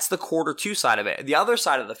 But that's the quarter 2 side of it. The other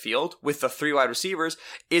side of the field, with the 3 wide receivers,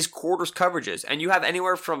 is quarters coverages. And you have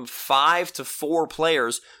anywhere from 5 to 4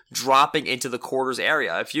 players dropping into the quarters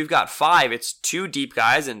area. If you've got 5, it's 2 deep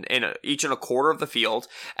guys each in a quarter of the field.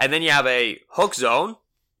 And then you have a hook zone,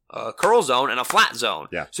 a curl zone, and a flat zone.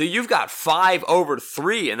 Yeah. So you've got 5 over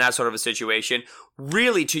 3 in that sort of a situation,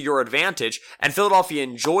 really to your advantage. And Philadelphia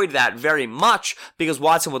enjoyed that very much because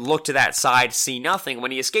Watson would look to that side, see nothing.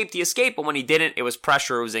 When he escaped, he escaped. But when he didn't, it was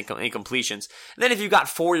pressure, it was incompletions. And then if you've got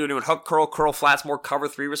 4, you're doing hook, curl, flats, more cover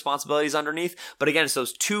 3 responsibilities underneath. But again, it's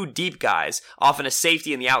those 2 deep guys, often a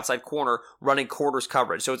safety in the outside corner, running quarters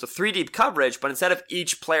coverage. So it's a 3 deep coverage, but instead of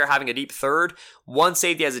each player having a deep third, 1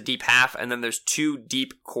 safety has a deep half, and then there's 2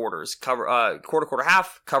 deep quarters. Quarter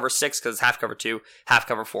half, cover 6 because it's half cover 2, half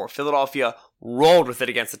cover 4. Philadelphia rolled with it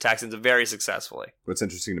against the Texans very successfully. What's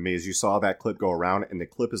interesting to me is you saw that clip go around, and the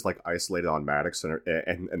clip is like isolated on Maddox, and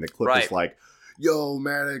the clip is like, yo,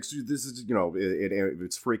 Maddox, this is,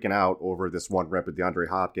 it's freaking out over this one rep with DeAndre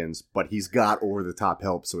Hopkins, but he's got over-the-top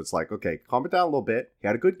help, so it's like, okay, calm it down a little bit. He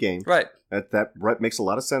had a good game. Right. That rep makes a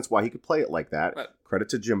lot of sense why he could play it like that. Right. Credit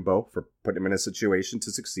to Jimbo for putting him in a situation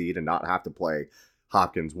to succeed and not have to play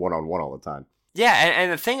Hopkins one-on-one all the time. Yeah,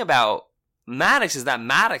 and the thing about Maddox is that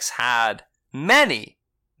Maddox had many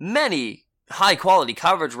high quality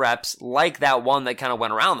coverage reps like that one that kind of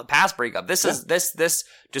went around the pass breakup. This is this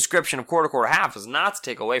description of quarter half is not to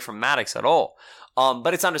take away from Maddox at all.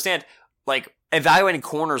 But it's to understand, like, evaluating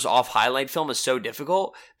corners off highlight film is so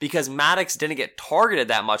difficult because Maddox didn't get targeted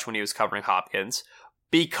that much when he was covering Hopkins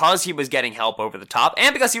because he was getting help over the top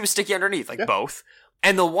and because he was sticky underneath, both.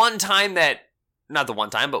 And the one time that, not the one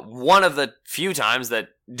time, but one of the few times that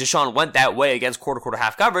Deshaun went that way against quarter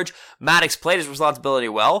half coverage, Maddox played his responsibility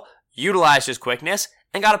well, utilized his quickness,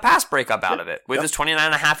 and got a pass breakup out of it with his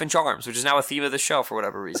 29.5-inch arms, which is now a theme of the show for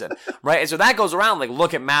whatever reason, right? And so that goes around, like,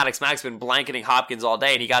 look at Maddox. Maddox has been blanketing Hopkins all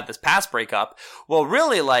day, and he got this pass breakup. Well,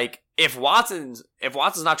 really, like, if Watson's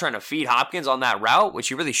not trying to feed Hopkins on that route, which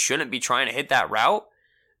he really shouldn't be trying to hit that route,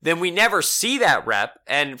 then we never see that rep.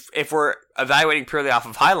 And if we're evaluating purely off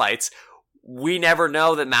of highlights, we never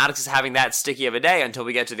know that Maddox is having that sticky of a day until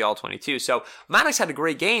we get to the All-22. So Maddox had a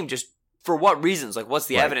great game, just for what reasons? Like, what's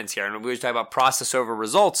the evidence here? And we were talking about process over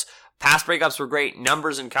results. Pass breakups were great.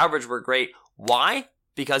 Numbers and coverage were great. Why?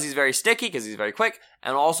 Because he's very sticky, because he's very quick,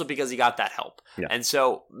 and also because he got that help. Yeah. And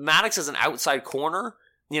so Maddox as an outside corner,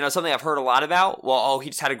 something I've heard a lot about. Well,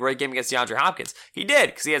 he just had a great game against DeAndre Hopkins. He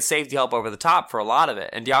did, because he had safety help over the top for a lot of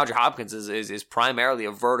it. And DeAndre Hopkins is primarily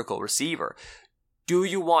a vertical receiver. Do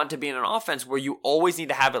you want to be in an offense where you always need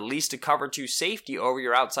to have at least a cover 2 safety over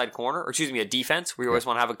your outside corner? Or a defense where you always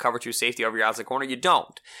want to have a cover 2 safety over your outside corner? You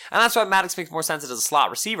don't. And that's why Maddox makes more sense as a slot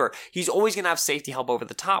receiver. He's always going to have safety help over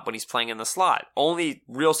the top when he's playing in the slot. Only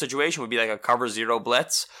real situation would be like a cover 0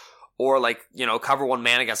 blitz or cover 1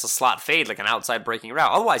 man against a slot fade, like an outside breaking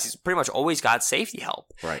route. Otherwise, he's pretty much always got safety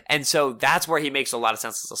help. Right. And so that's where he makes a lot of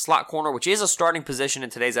sense as a slot corner, which is a starting position in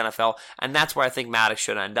today's NFL. And that's where I think Maddox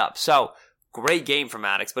should end up. So, great game for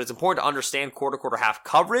Maddox, but it's important to understand quarter half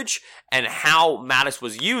coverage and how Maddox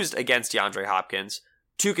was used against DeAndre Hopkins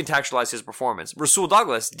to contextualize his performance. Rasul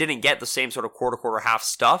Douglas didn't get the same sort of quarter half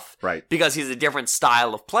stuff, right? Because he's a different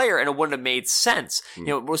style of player, and it wouldn't have made sense.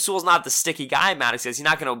 Rasul's not the sticky guy Maddox is. He's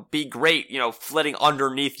not going to be great, flitting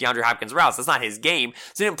underneath DeAndre Hopkins' routes. That's not his game.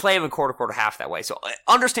 So he didn't play him in quarter half that way. So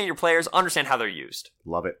understand your players, understand how they're used.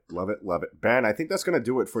 Love it. Ben, I think that's going to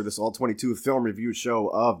do it for this All-22 film review show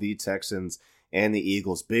of the Texans and the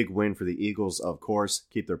Eagles. Big win for the Eagles, of course.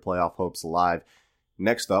 Keep their playoff hopes alive.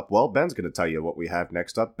 Next up, well, Ben's going to tell you what we have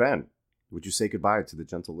next up. Ben, would you say goodbye to the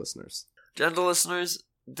gentle listeners? Gentle listeners,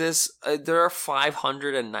 there are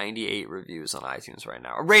 598 reviews on iTunes right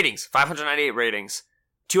now. Ratings, 598 ratings,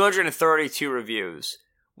 232 reviews,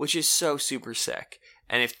 which is so super sick.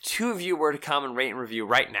 And if 2 of you were to come and rate and review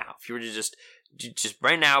right now, if you were to just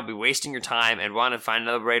right now be wasting your time and want to find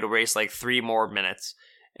another way to waste like 3 more minutes,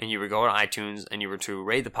 and you were go to iTunes and you were to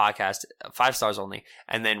rate the podcast 5 stars only,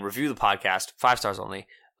 and then review the podcast 5 stars only,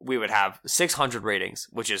 we would have 600 ratings,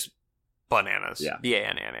 which is bananas. Yeah.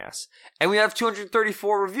 B-A-N-A-N-A-S. And we have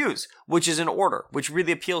 234 reviews, which is in order, which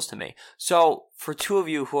really appeals to me. So for 2 of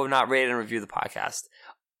you who have not rated and reviewed the podcast,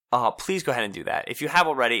 please go ahead and do that. If you have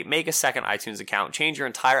already, make a second iTunes account, change your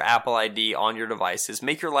entire Apple ID on your devices,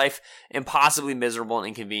 make your life impossibly miserable and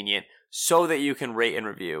inconvenient so that you can rate and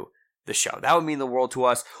review the show. That would mean the world to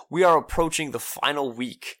us. We are approaching the final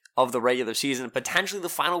week of the regular season, potentially the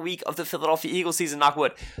final week of the Philadelphia Eagles season, knock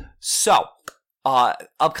wood. So,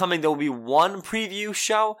 upcoming, there will be 1 preview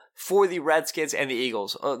show for the Redskins and the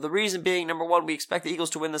Eagles. The reason being, number 1, we expect the Eagles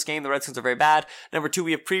to win this game. The Redskins are very bad. Number 2,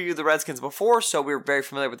 we have previewed the Redskins before, so we're very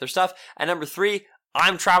familiar with their stuff. And number 3,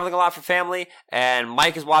 I'm traveling a lot for family, and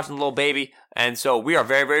Mike is watching the little baby, and so we are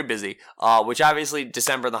very, very busy, which obviously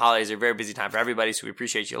December and the holidays are a very busy time for everybody, so we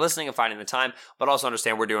appreciate you listening and finding the time, but also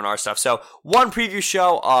understand we're doing our stuff. So 1 preview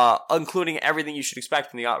show, including everything you should expect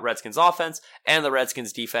from the Redskins offense and the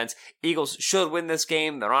Redskins defense. Eagles should win this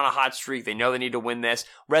game. They're on a hot streak. They know they need to win this.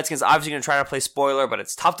 Redskins obviously going to try to play spoiler, but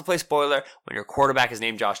it's tough to play spoiler when your quarterback is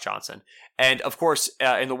named Josh Johnson. And of course,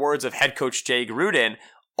 in the words of head coach Jay Gruden,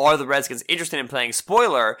 are the Redskins interested in playing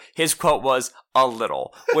spoiler? His quote was, a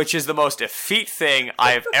little, which is the most effete thing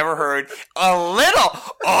I have ever heard. A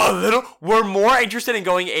little. We're more interested in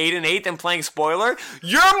going 8-8 than playing spoiler.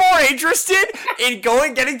 You're more interested in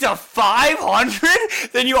getting to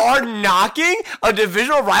 500 than you are knocking a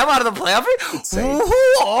divisional rival out of the playoff.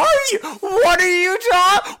 Who are you? What are you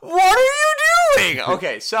doing?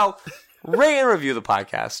 Okay, so rate and review the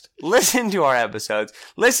podcast. Listen to our episodes.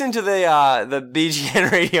 Listen to the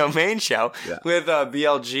BGN Radio main show with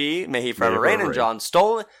BLG, may he forever reign, and John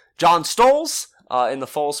Stoles in the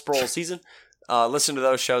full Sproul season. Listen to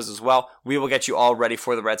those shows as well. We will get you all ready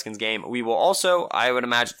for the Redskins game. We will also, I would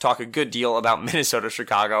imagine, talk a good deal about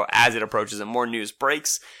Minnesota-Chicago as it approaches and more news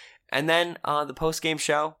breaks. And then the post-game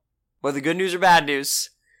show, whether good news or bad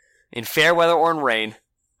news, in fair weather or in rain,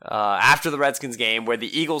 after the Redskins game, where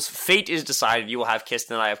the Eagles' fate is decided. You will have Kist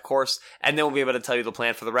and I, of course, and then we'll be able to tell you the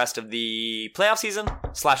plan for the rest of the playoff season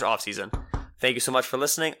 / off season. Thank you so much for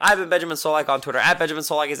listening. I've been Benjamin Solak on Twitter at Benjamin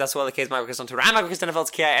Solak. Is that the case? Michael Kist on Twitter at Michael Kist NFL.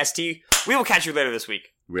 It's KIST. We will catch you later this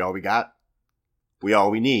week. We all we got. We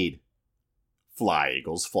all we need. Fly,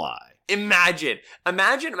 Eagles, fly. Imagine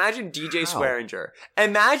DJ Swearinger.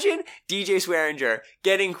 Imagine DJ Swearinger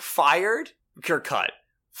getting fired or cut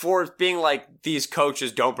for being like, these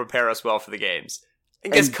coaches don't prepare us well for the games.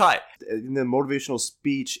 And gets cut. And the motivational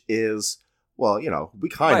speech is, well, we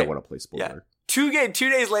kind of want to play spoiler. Yeah. 2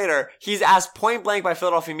 days later, he's asked point blank by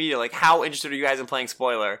Philadelphia media, like, how interested are you guys in playing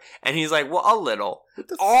spoiler? And he's like, well, a little.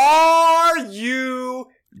 Are you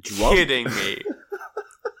kidding me?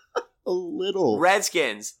 A little.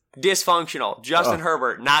 Redskins, dysfunctional. Justin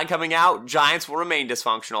Herbert, not coming out. Giants will remain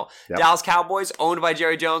dysfunctional. Yep. Dallas Cowboys, owned by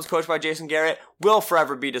Jerry Jones, coached by Jason Garrett, will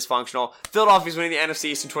forever be dysfunctional. Philadelphia's winning the NFC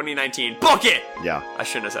East in 2019. Book it! Yeah. I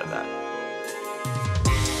shouldn't have said that.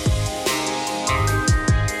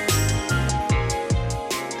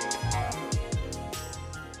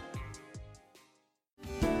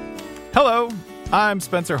 Hello, I'm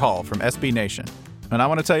Spencer Hall from SB Nation, and I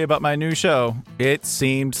want to tell you about my new show, It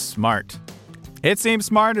Seemed Smart. It Seemed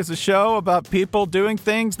Smart is a show about people doing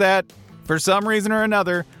things that, for some reason or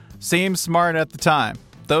another, seem smart at the time.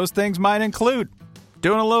 Those things might include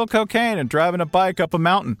doing a little cocaine and driving a bike up a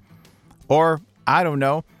mountain. Or, I don't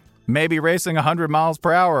know, maybe racing 100 miles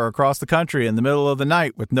per hour across the country in the middle of the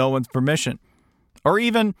night with no one's permission. Or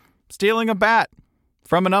even stealing a bat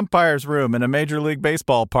from an umpire's room in a Major League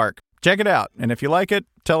Baseball park. Check it out, and if you like it,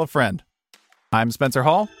 tell a friend. I'm Spencer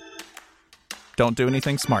Hall. Don't do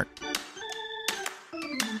anything smart.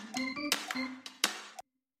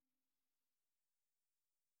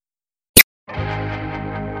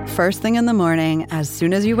 First thing in the morning, as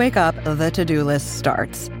soon as you wake up, the to-do list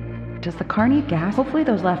starts. Does the car need gas? Hopefully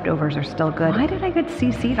those leftovers are still good. Why did I get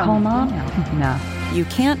CC'd on Call Mom? No. You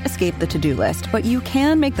can't escape the to-do list, but you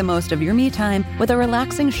can make the most of your me time with a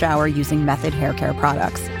relaxing shower using Method Hair Care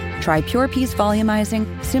products. Try Pure Peace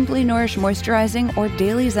Volumizing, Simply Nourish Moisturizing, or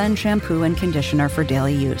Daily Zen Shampoo and Conditioner for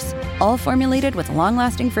daily use. All formulated with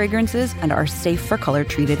long-lasting fragrances and are safe for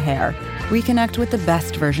color-treated hair. Reconnect with the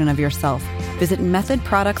best version of yourself. Visit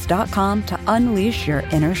methodproducts.com to unleash your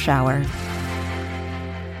inner shower.